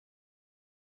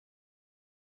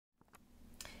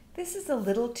This is a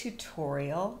little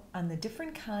tutorial on the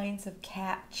different kinds of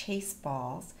cat chase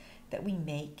balls that we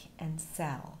make and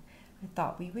sell. I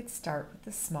thought we would start with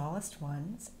the smallest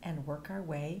ones and work our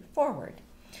way forward.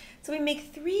 So we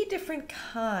make 3 different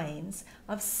kinds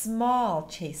of small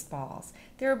chase balls.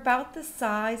 They're about the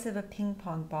size of a ping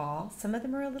pong ball. Some of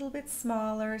them are a little bit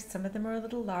smaller, some of them are a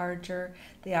little larger.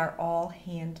 They are all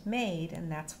handmade, and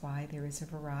that's why there is a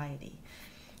variety.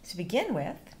 To begin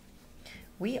with,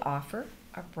 we offer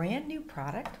a brand new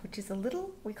product, which is a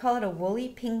little, we call it a woolly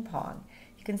ping pong.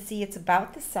 You can see it's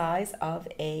about the size of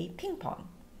a ping pong,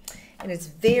 and it's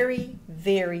very,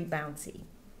 very bouncy.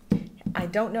 I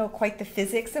don't know quite the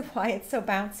physics of why it's so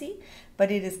bouncy,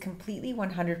 but it is completely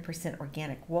 100%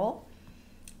 organic wool.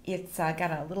 It's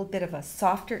got a little bit of a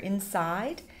softer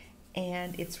inside,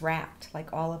 and it's wrapped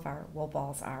like all of our wool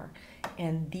balls are.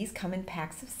 And these come in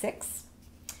packs of 6.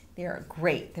 They're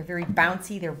great. They're very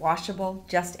bouncy. They're washable,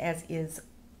 just as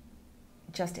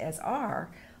are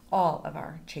all of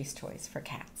our chase toys for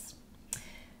cats.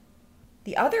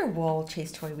 The other wool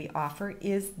chase toy we offer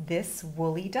is this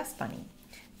woolly dust bunny.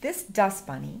 This dust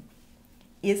bunny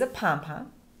is a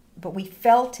pom-pom, but we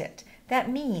felt it. That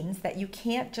means that you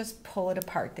can't just pull it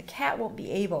apart. The cat won't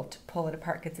be able to pull it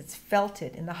apart because it's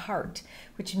felted in the heart,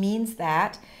 which means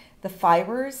that the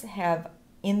fibers have,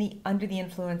 under the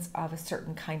influence of a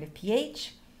certain kind of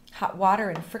pH, hot water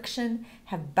and friction,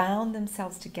 have bound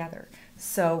themselves together.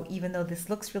 So even though this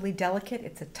looks really delicate,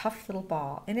 it's a tough little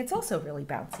ball, and it's also really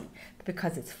bouncy. But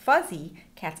because it's fuzzy,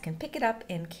 cats can pick it up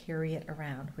and carry it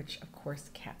around, which of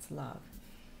course cats love.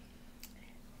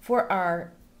 For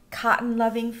our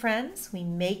cotton-loving friends, we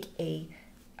make a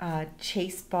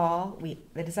chase ball.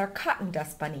 That is our cotton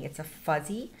dust bunny. It's a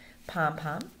fuzzy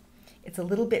pom-pom. It's a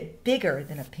little bit bigger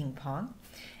than a ping pong.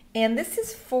 And this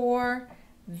is for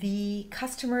the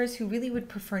customers who really would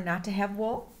prefer not to have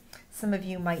wool. Some of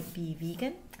you might be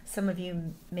vegan. Some of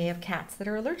you may have cats that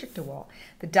are allergic to wool.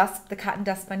 The cotton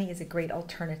dust bunny is a great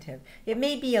alternative. It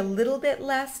may be a little bit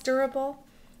less durable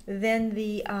than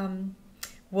the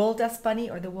wool dust bunny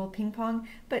or the wool ping pong,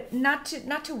 but not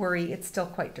to worry, it's still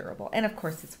quite durable. And of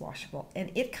course it's washable, and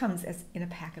it comes in a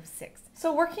pack of 6.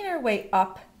 So working our way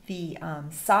up the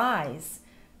size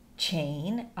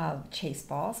chain of chase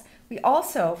balls, we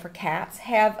also, for cats,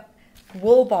 have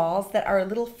wool balls that are a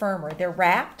little firmer. They're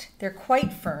wrapped. They're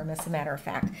quite firm, as a matter of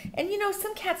fact. And you know,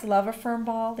 some cats love a firm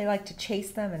ball. They like to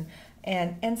chase them,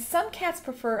 and some cats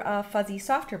prefer a fuzzy,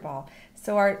 softer ball.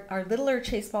 So our littler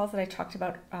chase balls that I talked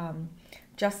about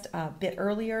just a bit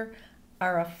earlier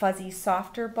are a fuzzy,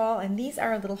 softer ball, and these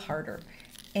are a little harder.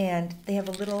 And they have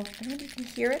a little, I don't know if you can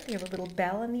hear it, they have a little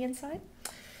bell on the inside.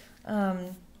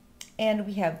 And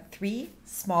we have 3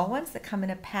 small ones that come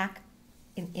in a pack.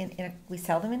 We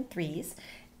sell them in 3s,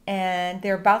 and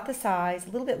they're about the size, a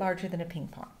little bit larger than a ping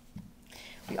pong.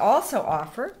 We also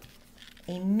offer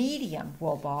a medium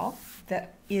wool ball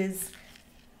that is,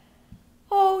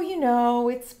 oh, you know,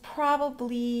 it's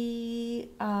probably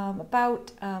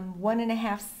about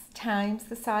 1.5 times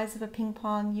the size of a ping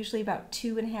pong, usually about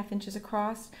 2.5 inches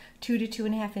across, 2 to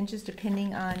 2.5 inches,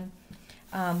 depending on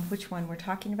which one we're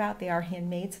talking about. They are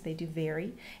handmade, so they do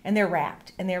vary, and they're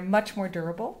wrapped, and they're much more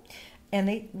durable.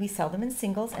 And we sell them in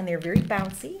singles, and they're very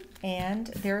bouncy, and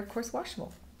they're of course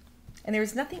washable. And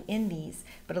there's nothing in these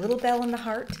but a little bell in the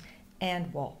heart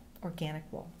and wool, organic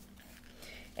wool.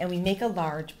 And we make a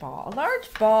large ball. A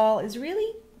large ball is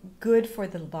really good for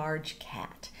the large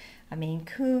cat. A Maine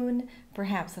Coon,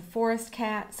 perhaps a forest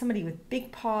cat, somebody with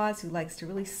big paws who likes to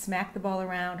really smack the ball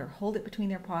around or hold it between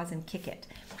their paws and kick it.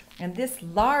 And this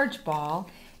large ball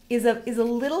is a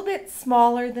little bit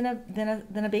smaller than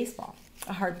a baseball,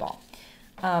 a hard ball.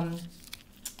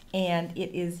 And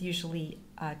it is usually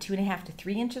 2.5 to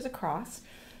 3 inches across,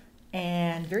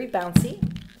 and very bouncy,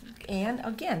 and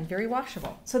again, very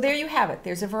washable. So there you have it.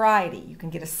 There's a variety. You can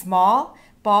get a small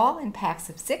ball in packs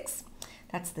of 6.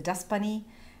 That's the dust bunny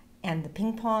and the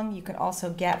ping pong. You can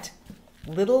also get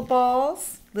little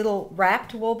balls, little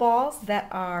wrapped wool balls that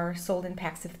are sold in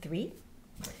packs of 3.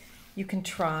 You can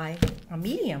try a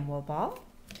medium wool ball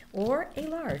or a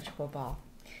large wool ball.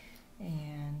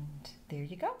 And there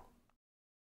you go.